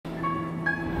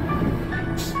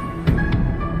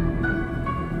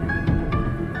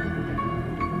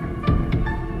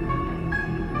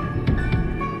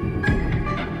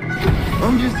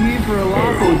just here for a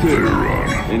laugh or two.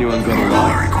 Anyone got a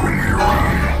laugh?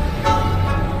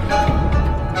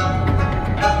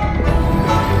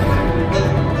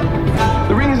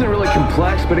 The ring isn't really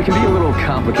complex, but it can be a little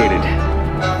complicated.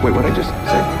 Wait, what did I just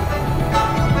say?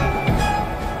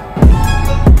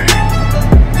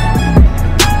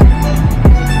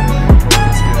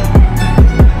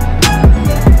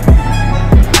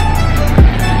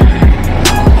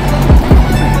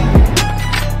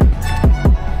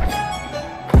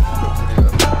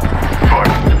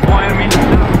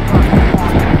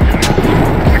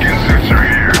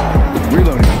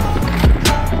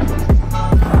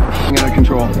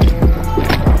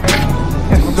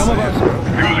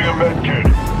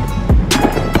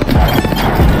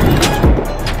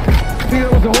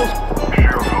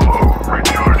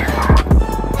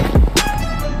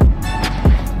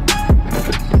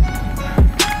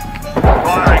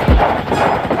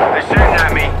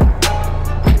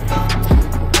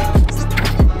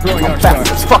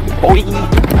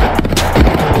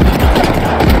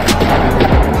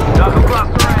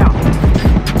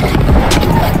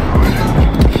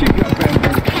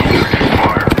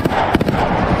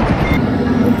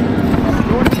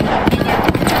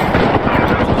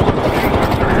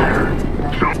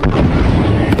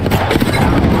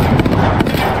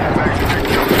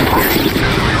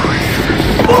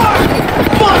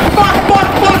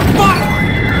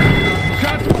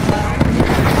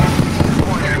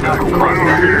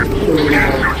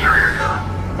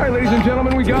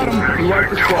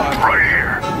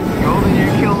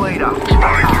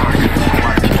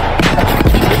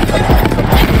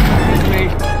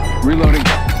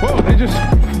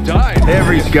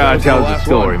 God tells a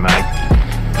story, mate.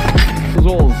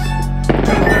 Someone's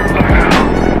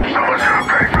gonna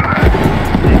pay for that.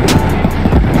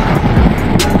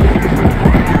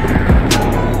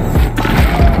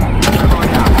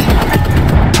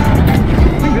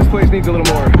 I think this place needs a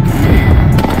little more.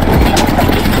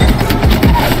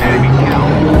 Enemy kill.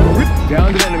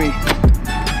 Downed an enemy.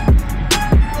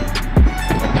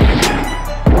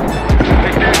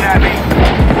 They're shooting at me.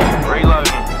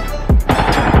 Reloading.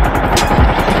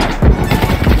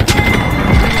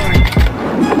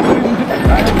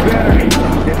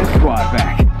 Get the squad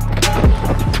back. I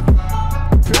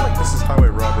feel like this is highway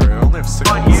robbery. I only have 6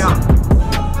 minutes. Yeah.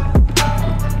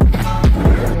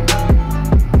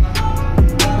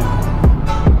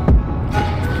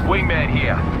 Wingman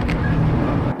here.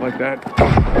 Like that.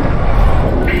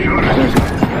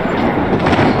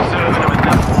 Serving them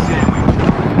enough sandwich.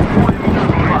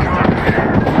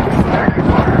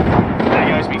 There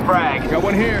goes me frag. Got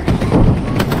one here.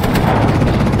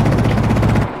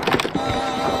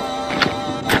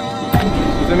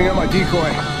 Sending out my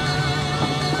decoy.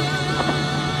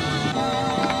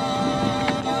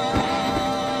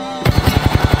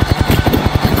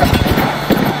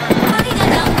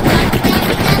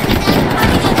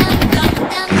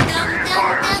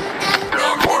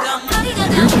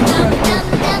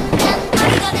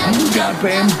 You got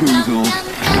bamboozled.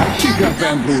 She got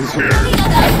bamboozled.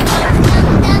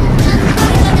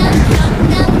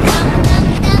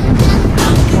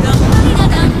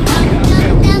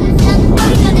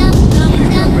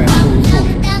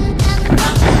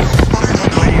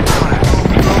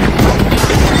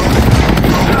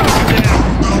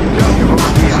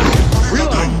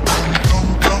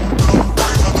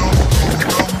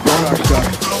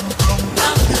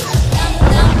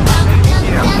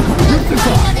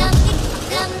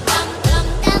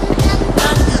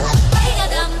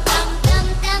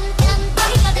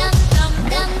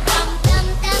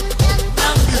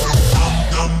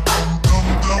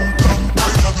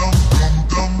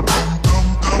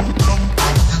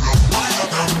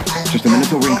 Just a minute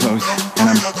till ring close, and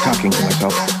I'm talking to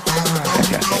myself.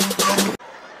 Fantastic.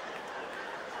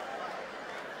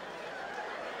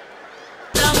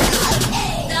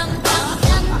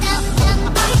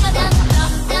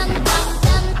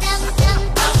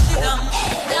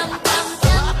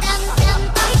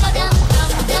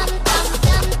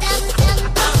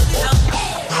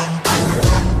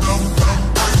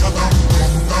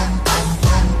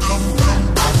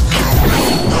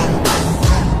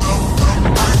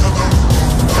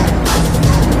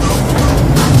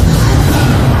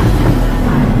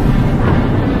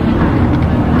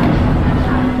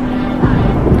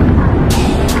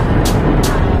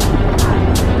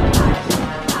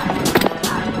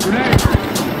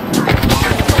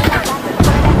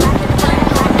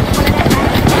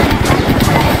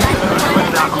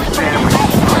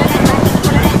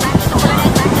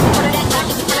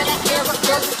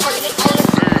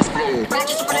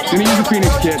 Gonna use the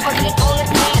Phoenix kit.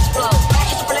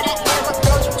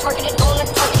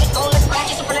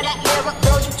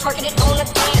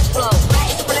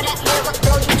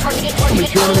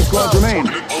 Only 2 enemy squads remain.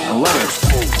 11.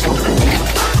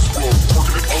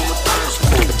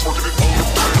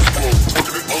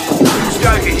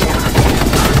 Joking.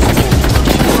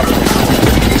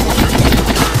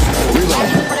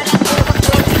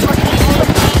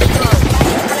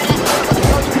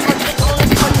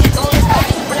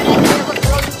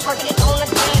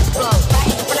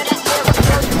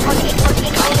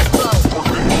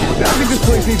 I think this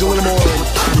place needs a little more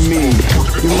me.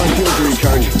 Give my shield to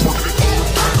recharge.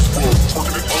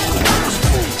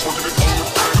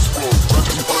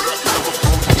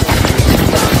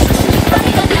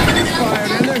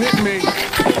 Fired and they're hitting me.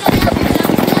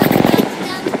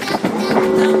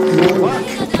 What?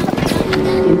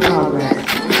 In progress.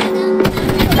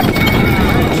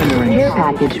 Care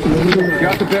package being delivered.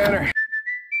 Got the banner.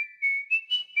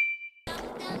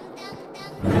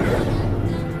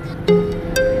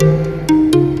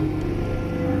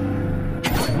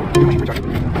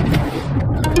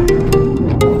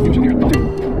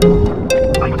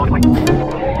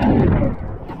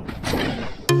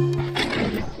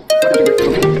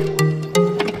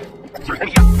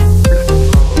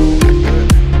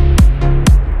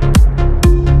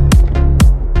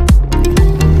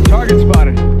 Target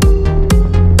spotted.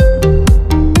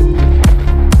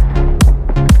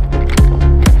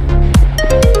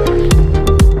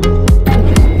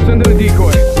 Send in a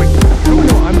decoy. Wait, no,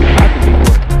 I'm not the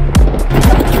decoy.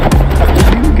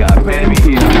 You got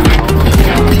bamboozled.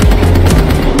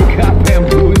 You got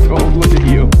bamboozled. Look at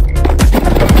you.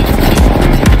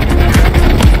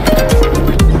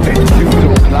 It's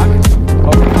 2 o'clock.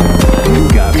 Oh, you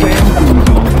got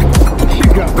bamboozled. You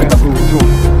got bamboozled.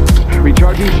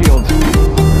 Recharging shields.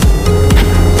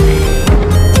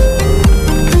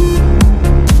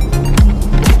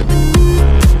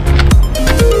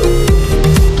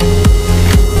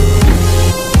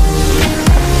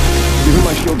 Using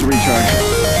my shield to recharge.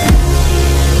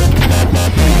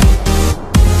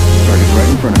 Target's right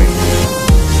in front of me.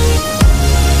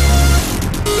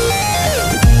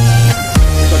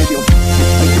 Target shield.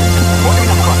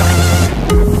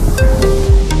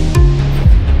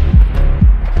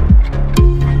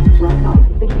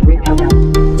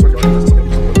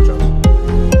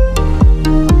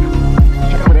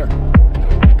 Over there.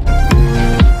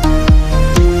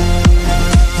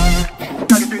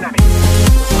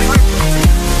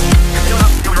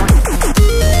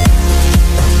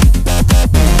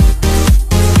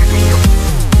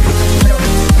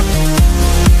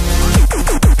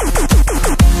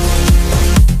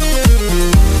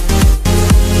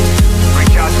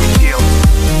 Recharging shield.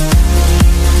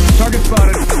 Target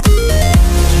spotted.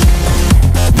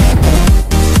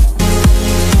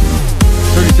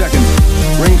 30 seconds.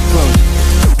 Range close.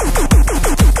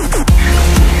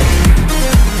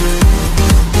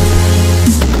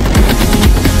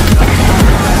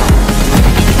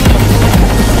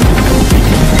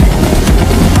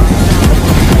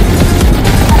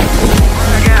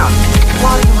 Frag out.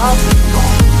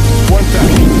 1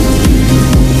 second.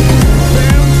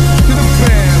 Bam to the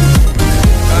bam.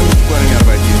 I'm running out of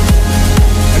ideas.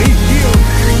 I need shields.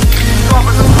 Stop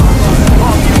at the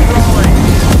bomb. Keep rolling.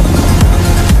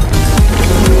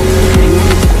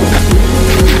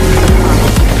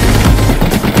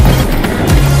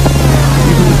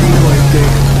 Decoy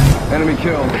escape. Enemy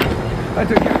killed. I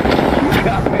took you. You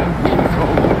got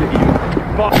bamboozled. Look at you.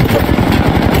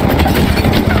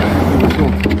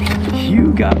 You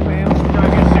got bamboozled.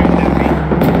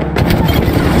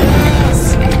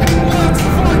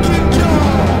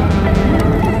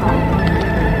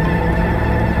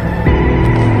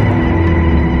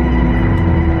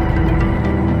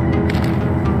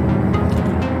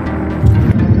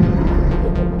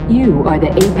 You are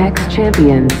the Apex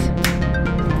champions.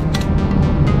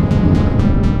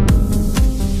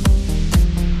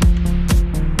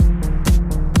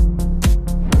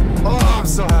 Oh, I'm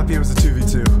so happy it was a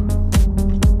 2v2.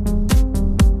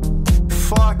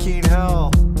 Fucking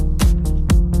hell.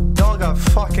 Y'all got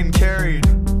fucking carried.